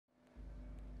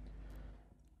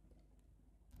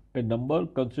A number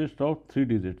consists of 3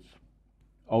 digits,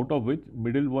 out of which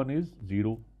middle one is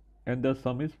 0 and the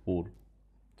sum is 4.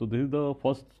 So this is the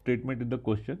first statement in the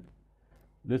question.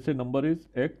 Let's say number is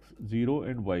x, 0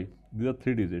 and y. These are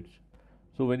 3 digits.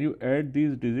 So when you add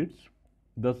these digits,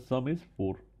 the sum is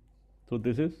 4. So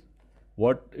this is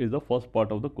what is the first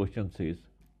part of the question says.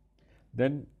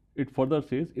 Then it further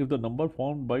says if the number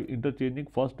formed by interchanging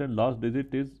first and last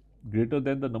digit is greater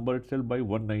than the number itself by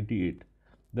 198,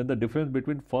 then the difference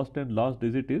between first and last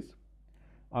digit is,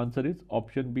 answer is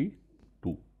option B,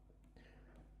 2.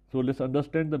 So let's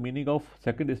understand the meaning of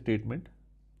second statement.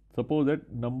 Suppose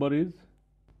that number is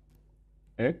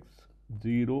x,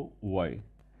 0, y,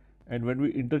 and when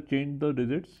we interchange the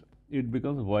digits it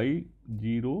becomes y,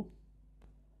 0,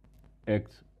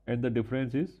 x, and the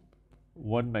difference is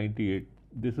 198.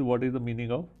 This is what is the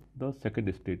meaning of the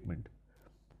second statement.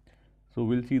 So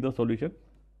we'll see the solution.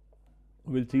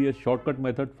 We'll see a shortcut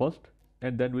method first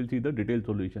and then we'll see the detailed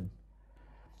solution.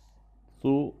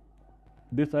 So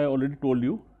this I already told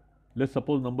you. Let's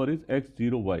suppose number is x,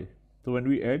 0, y. So when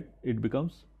we add it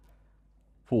becomes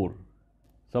 4.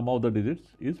 Sum of the digits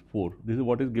is 4. This is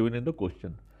what is given in the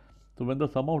question. So when the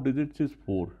sum of digits is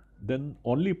 4, then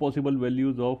only possible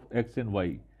values of x and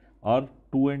y are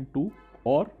 2 and 2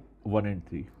 or 1 and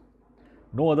 3.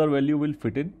 No other value will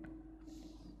fit in.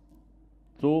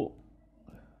 So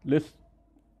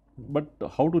but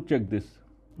how to check this?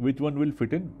 Which one will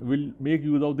fit in? We'll make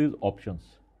use of these options.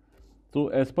 So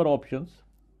as per options,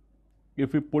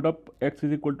 if we put up x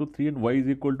is equal to 3 and y is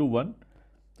equal to 1,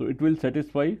 so it will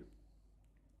satisfy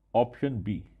option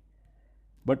B.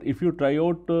 But if you try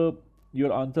out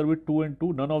your answer with 2 and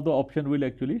 2, none of the option will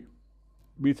actually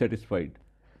be satisfied.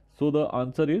 So the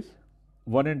answer is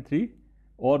 1 and 3,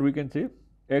 or we can say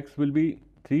x will be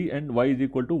 3 and y is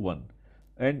equal to 1.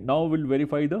 And now we'll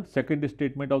verify the second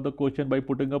statement of the question by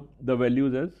putting up the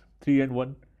values as 3 and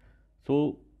 1.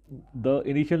 So the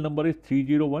initial number is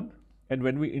 301, and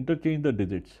when we interchange the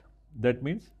digits, that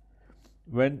means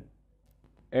when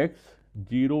x,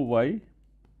 0, y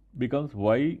becomes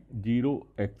y, 0,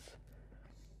 x.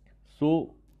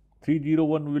 So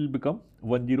 301 will become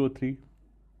 103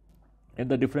 and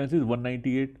the difference is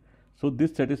 198. So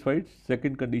this satisfies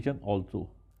second condition also.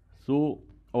 So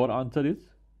our answer is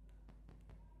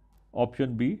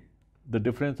option B. The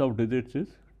difference of digits is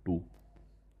 2.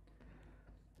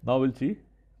 Now we'll see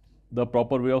the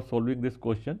proper way of solving this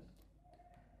question.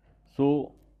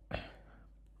 So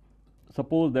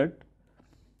suppose that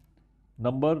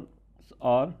numbers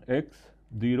are x,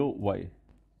 0, y.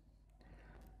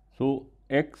 So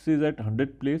x is at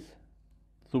 100 place.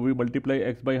 So we multiply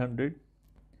x by 100.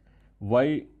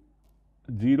 Y,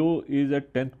 0 is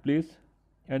at 10th place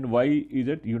and y is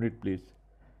at unit place.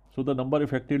 So the number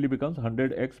effectively becomes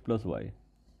 100x plus y.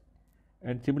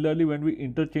 And similarly, when we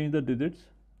interchange the digits,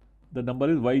 the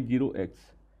number is y0x.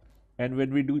 And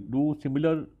when we do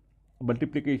similar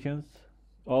multiplications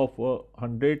of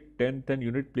 100, 10th and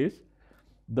unit place,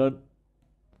 the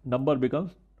number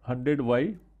becomes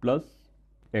 100y plus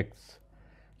x.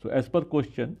 So as per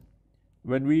question,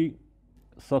 when we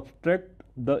subtract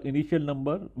the initial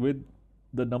number with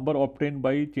the number obtained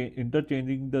by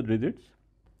interchanging the digits,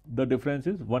 the difference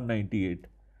is 198.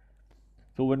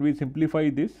 So when we simplify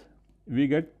this, we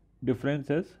get difference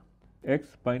as x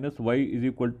minus y is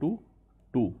equal to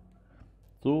 2.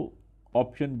 So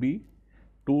option B,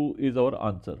 2 is our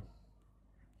answer.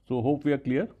 So hope we are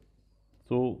clear.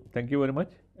 So thank you very much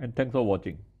and thanks for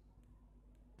watching.